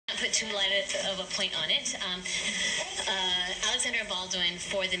put too light of a point on it. Alexander and Baldwin,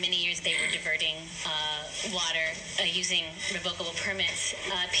 for the many years they were diverting water using revocable permits,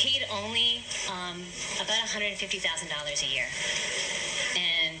 paid only about $150,000 a year.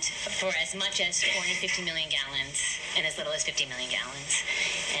 And for as much as 450 million gallons and as little as 50 million gallons.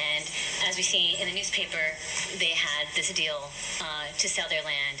 And as we see in the newspaper, they had this deal to sell their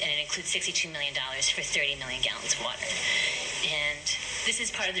land, and it includes $62 million for 30 million gallons of water. And this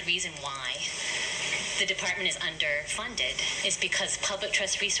is part of the reason why the department is underfunded, is because public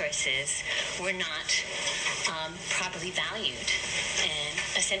trust resources were not properly valued and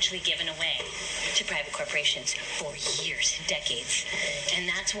essentially given away to private corporations for years, decades. And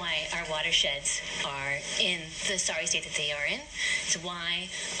that's why our watersheds are in the sorry state that they are in. It's why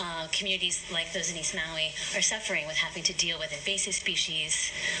communities like those in East Maui are suffering with having to deal with invasive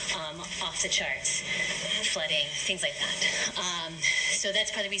species, off the charts, flooding, things like that. So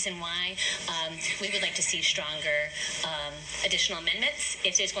that's part of the reason why we would like to see stronger additional amendments,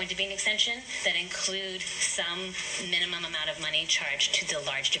 if there's going to be an extension, that include some minimum amount of money charged to the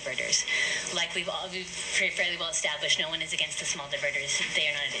large diverters. Like we've fairly well established, no one is against the small diverters. They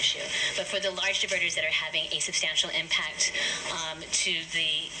are not an issue. But for the large diverters that are having a substantial impact to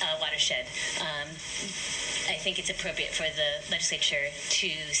the watershed, I think it's appropriate for the legislature to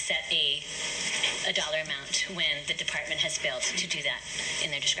set a dollar amount when the department has failed to do that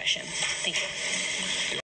in their discretion. Thank you.